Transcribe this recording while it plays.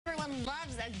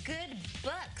a good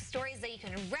book, stories that you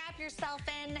can wrap yourself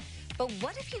in. But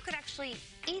what if you could actually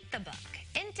eat the book?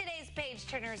 In today's Page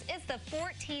Turners is the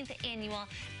 14th annual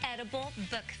Edible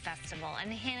Book Festival.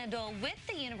 And Hannah Dole with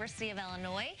the University of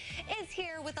Illinois is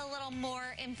here with a little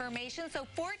more information. So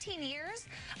 14 years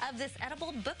of this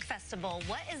Edible Book Festival.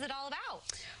 What is it all about?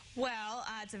 Well,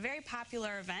 it's a very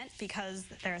popular event because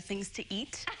there are things to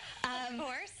eat. Of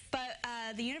course. But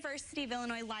the University of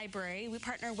Illinois Library, we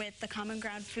partner with the Common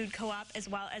Ground Food Co-op as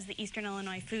well as the Eastern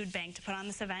Illinois Food Bank to put on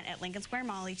this event at Lincoln Square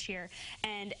Mall each year.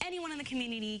 And anyone in the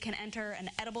community can enter an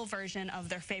edible version of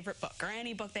their favorite book or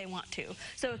any book they want to.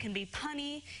 So it can be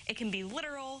punny, it can be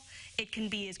literal, it can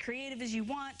be as creative as you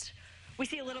want. We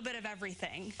see a little bit of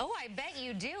everything. Oh, I bet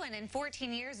you do. And in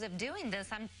 14 years of doing this,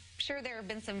 I'm sure there have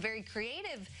been some very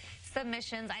creative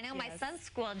submissions. I know my son's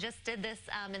school just did this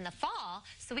in the fall,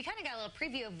 so we kind of got a little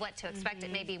preview of what to expect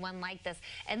at maybe one like this.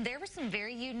 And there were some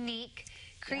very unique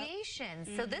creations.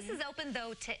 So this is open,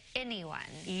 though, to anyone.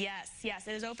 Yes, yes,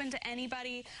 it is open to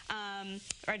anybody.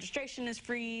 Registration is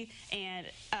free, and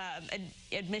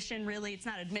admission, really, it's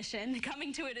not admission.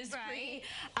 Coming to it is free.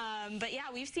 But yeah,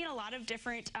 we've seen a lot of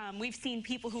different, we've seen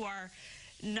people who are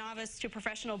novice to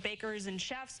professional bakers and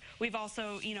chefs. We've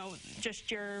also, you know,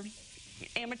 just your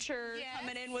amateur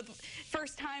coming in with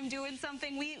first time doing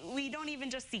something. We don't even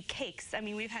just see cakes. I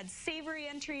mean, we've had savory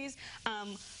entries.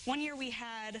 One year we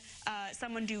had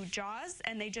someone do Jaws,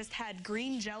 and they just had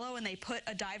green Jell-O, and they put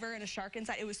a diver and a shark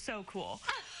inside. It was so cool.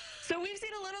 So we've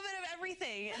seen a little bit of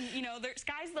everything. And, you know,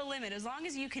 sky's the limit. As long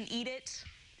as you can eat it,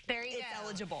 there you it's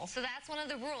eligible. So that's one of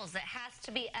the rules. It has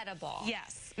to be edible.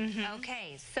 Yes.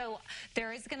 Okay, so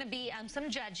there is going to be some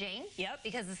judging.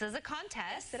 Because this is a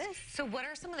contest. Yes, it is. So what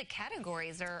are some of the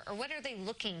categories, or what are they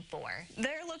looking for?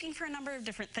 They're looking for a number of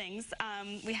different things.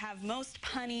 We have most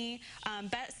punny,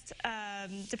 best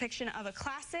depiction of a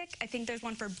classic. I think there's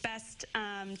one for best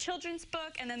children's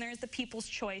book, and then there's the People's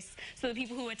Choice. So the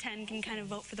people who attend can kind of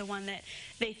vote for the one that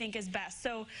they think is best.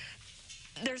 So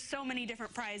there's so many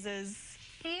different prizes.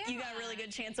 You got a really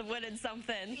good chance of winning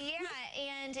something. Yeah,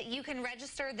 and you can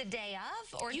register the day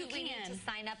of, or do we need to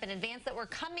sign up in advance that we're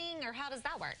coming, or how does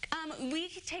that work? We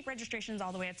take registrations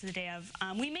all the way up to the day of.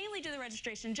 We mainly do the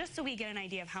registration just so we get an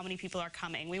idea of how many people are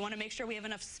coming. We want to make sure we have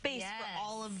enough space for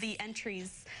all of the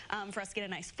entries for us to get a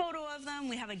nice photo of them.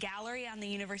 We have a gallery on the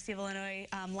University of Illinois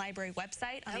Library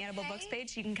website on the Edible Books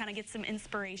page. You can kind of get some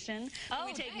inspiration.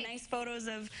 We take nice photos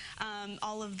of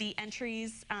all of the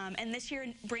entries. And this year,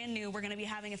 brand new, we're going to be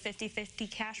having a 50-50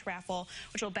 cash raffle,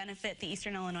 which will benefit the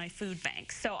Eastern Illinois Food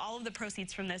Bank. So all of the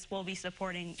proceeds from this will be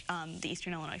supporting the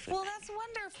Eastern Illinois Food Bank. Well, that's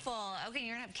wonderful. Okay,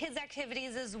 you're going to have kids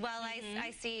activities as well,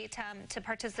 I see, to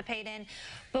participate in.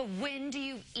 But when do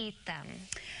you eat them?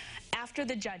 After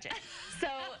the judging. So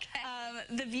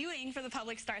the viewing for the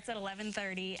public starts at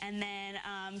 11:30, and then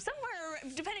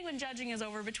somewhere, depending when judging is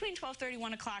over, between 12:30 and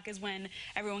 1 o'clock is when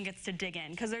everyone gets to dig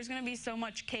in, because there's going to be so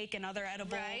much cake and other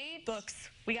edible books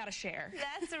we got to share.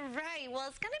 That's right. Well,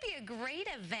 it's going to be a great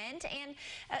event, and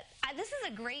this is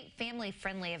a great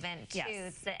family-friendly event, too.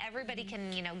 So that everybody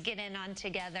can, you know, get in on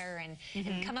together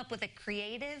and come up with a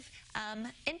creative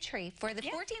entry for the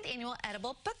 14th Annual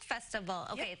Edible Book Festival.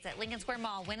 Okay, it's at Lincoln Square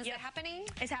Mall. When is it happening?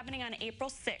 It's happening on April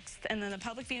 6th, and then the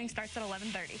public viewing starts at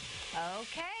 11:30.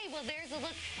 Okay, well, there's a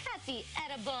look at the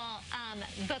Edible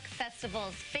Book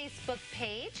Festival's Facebook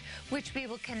page, which we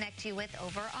will connect you with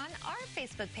over on our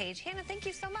Facebook page. Hannah, thank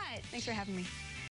you so much. Thanks for having me.